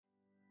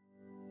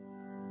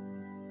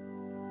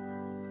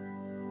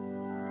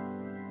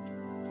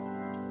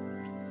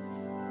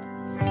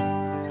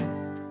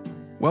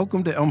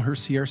Welcome to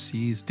Elmhurst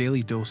CRC's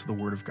Daily Dose of the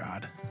Word of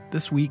God.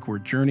 This week we're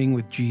journeying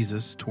with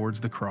Jesus towards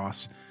the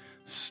cross,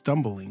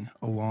 stumbling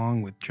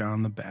along with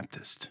John the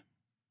Baptist.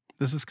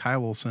 This is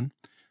Kyle Olson,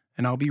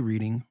 and I'll be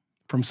reading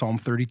from Psalm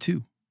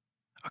 32,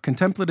 a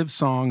contemplative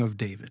song of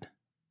David.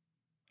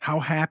 How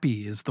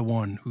happy is the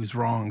one whose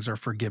wrongs are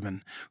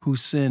forgiven,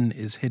 whose sin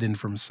is hidden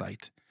from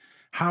sight.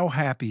 How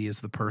happy is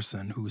the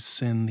person whose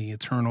sin the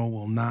Eternal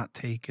will not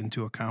take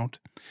into account.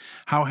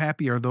 How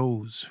happy are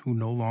those who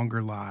no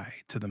longer lie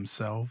to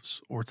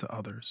themselves or to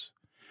others.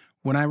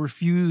 When I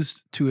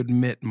refused to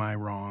admit my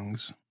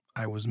wrongs,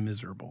 I was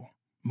miserable,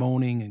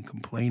 moaning and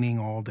complaining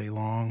all day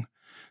long,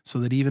 so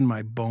that even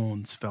my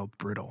bones felt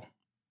brittle.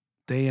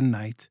 Day and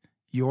night,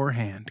 your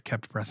hand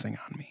kept pressing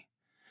on me.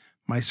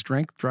 My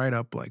strength dried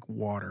up like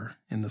water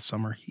in the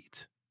summer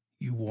heat.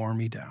 You wore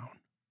me down.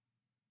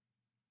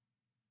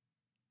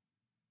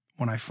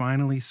 When I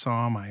finally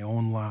saw my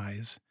own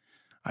lies,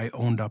 I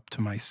owned up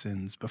to my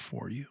sins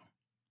before you.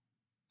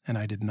 And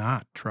I did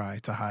not try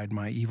to hide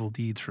my evil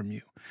deeds from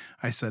you.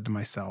 I said to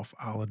myself,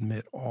 I'll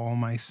admit all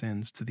my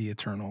sins to the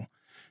Eternal,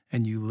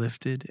 and you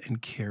lifted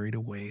and carried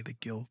away the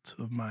guilt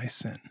of my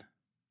sin.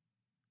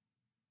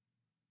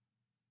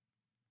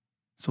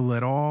 So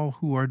let all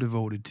who are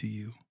devoted to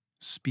you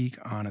speak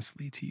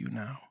honestly to you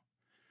now,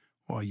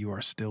 while you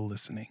are still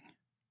listening.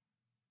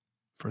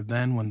 For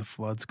then when the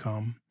floods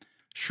come,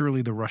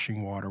 surely the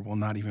rushing water will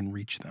not even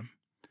reach them.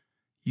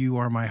 You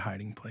are my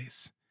hiding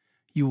place.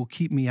 You will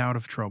keep me out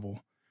of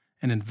trouble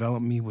and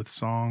envelop me with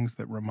songs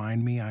that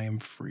remind me I am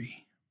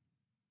free.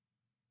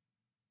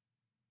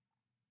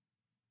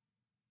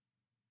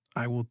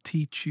 I will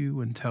teach you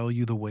and tell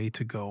you the way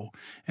to go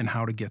and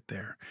how to get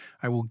there.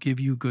 I will give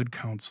you good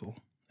counsel,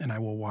 and I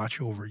will watch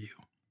over you.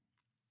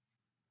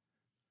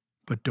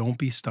 But don't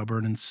be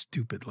stubborn and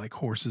stupid like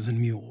horses and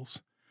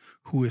mules,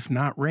 who, if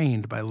not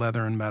reined by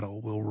leather and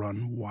metal, will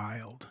run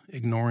wild,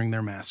 ignoring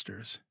their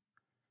masters.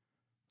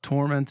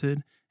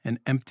 Tormented and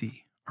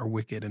empty are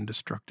wicked and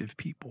destructive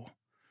people,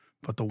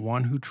 but the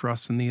one who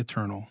trusts in the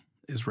Eternal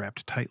is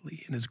wrapped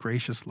tightly in his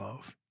gracious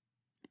love.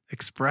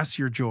 Express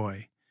your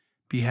joy.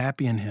 Be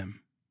happy in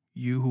him,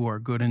 you who are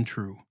good and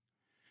true.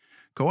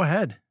 Go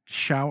ahead,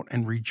 shout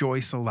and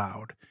rejoice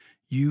aloud,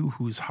 you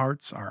whose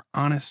hearts are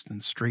honest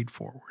and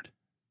straightforward.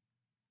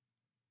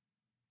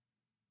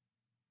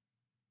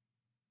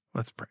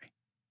 Let's pray.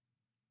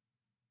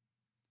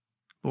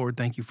 Lord,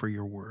 thank you for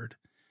your word.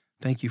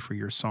 Thank you for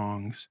your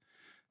songs.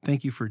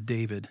 Thank you for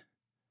David,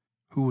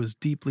 who was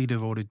deeply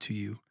devoted to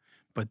you,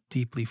 but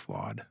deeply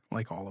flawed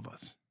like all of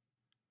us.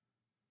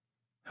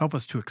 Help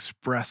us to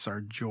express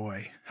our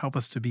joy. Help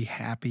us to be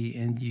happy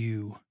in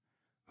you,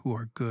 who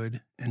are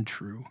good and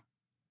true.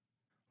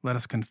 Let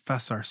us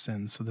confess our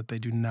sins so that they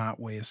do not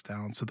weigh us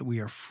down, so that we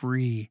are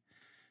free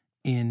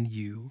in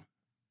you.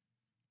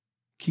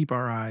 Keep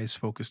our eyes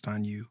focused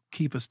on you.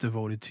 Keep us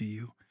devoted to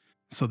you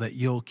so that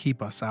you'll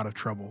keep us out of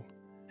trouble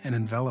and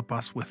envelop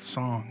us with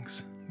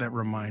songs that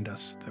remind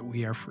us that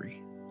we are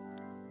free.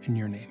 In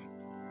your name,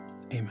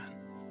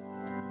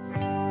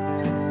 amen.